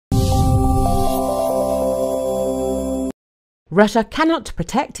Russia cannot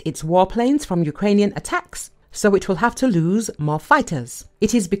protect its warplanes from Ukrainian attacks, so it will have to lose more fighters.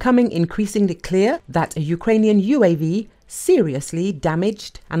 It is becoming increasingly clear that a Ukrainian UAV seriously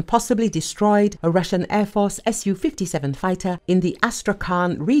damaged and possibly destroyed a Russian Air Force Su-57 fighter in the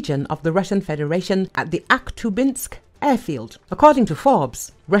Astrakhan region of the Russian Federation at the Akhtubinsk airfield. According to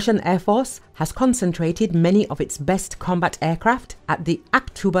Forbes, Russian Air Force has concentrated many of its best combat aircraft at the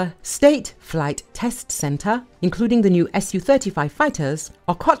Akhtuba State Flight Test Center, including the new Su-35 fighters,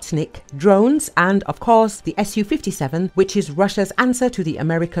 Okhotnik drones, and of course the Su-57, which is Russia's answer to the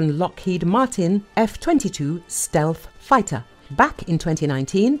American Lockheed Martin F-22 stealth fighter. Back in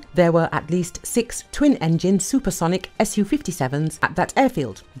 2019, there were at least 6 twin-engine supersonic Su-57s at that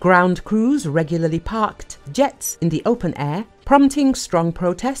airfield. Ground crews regularly parked jets in the open air, prompting strong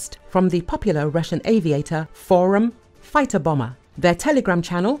protest from the popular Russian aviator forum Fighterbomber. Their Telegram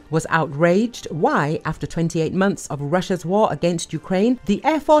channel was outraged why, after 28 months of Russia's war against Ukraine, the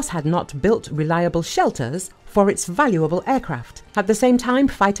Air Force had not built reliable shelters for its valuable aircraft. At the same time,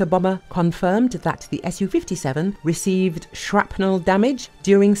 Fighterbomber confirmed that the Su-57 received shrapnel damage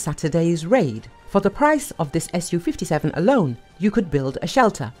during Saturday's raid. For the price of this Su-57 alone, you could build a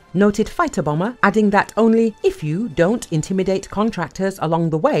shelter, noted Fighterbomber, adding that only if you don't intimidate contractors along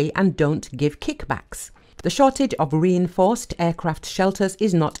the way and don't give kickbacks. The shortage of reinforced aircraft shelters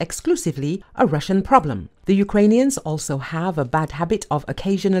is not exclusively a Russian problem. The Ukrainians also have a bad habit of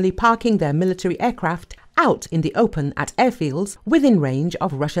occasionally parking their military aircraft out in the open at airfields within range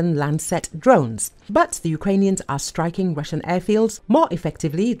of Russian Lancet drones. But the Ukrainians are striking Russian airfields more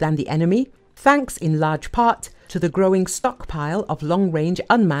effectively than the enemy, thanks in large part to the growing stockpile of long-range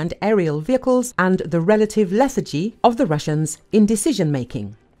unmanned aerial vehicles and the relative lethargy of the Russians in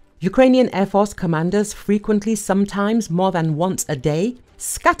decision-making. Ukrainian Air Force commanders frequently, sometimes more than once a day,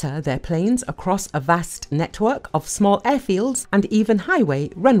 scatter their planes across a vast network of small airfields and even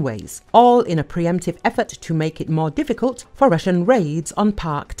highway runways, all in a preemptive effort to make it more difficult for Russian raids on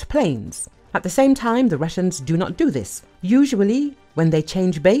parked planes. At the same time, the Russians do not do this. Usually, when they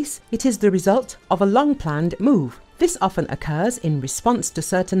change base, it is the result of a long-planned move. This often occurs in response to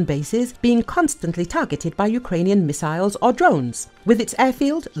certain bases being constantly targeted by Ukrainian missiles or drones. With its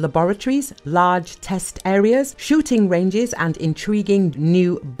airfield, laboratories, large test areas, shooting ranges, and intriguing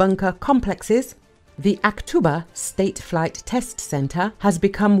new bunker complexes, the Akhtuba State Flight Test Center has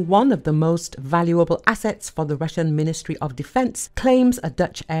become one of the most valuable assets for the Russian Ministry of Defense, claims a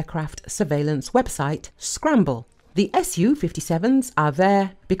Dutch aircraft surveillance website, Scramble. The Su-57s are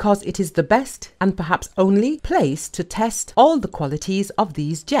there because it is the best and perhaps only place to test all the qualities of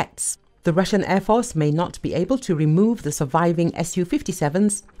these jets. The Russian Air Force may not be able to remove the surviving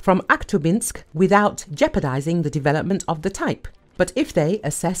Su-57s from Akhtubinsk without jeopardizing the development of the type. But if they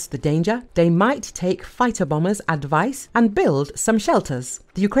assess the danger, they might take Fighterbomber's advice and build some shelters.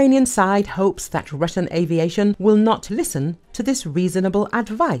 The Ukrainian side hopes that Russian aviation will not listen to this reasonable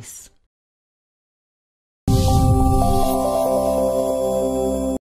advice.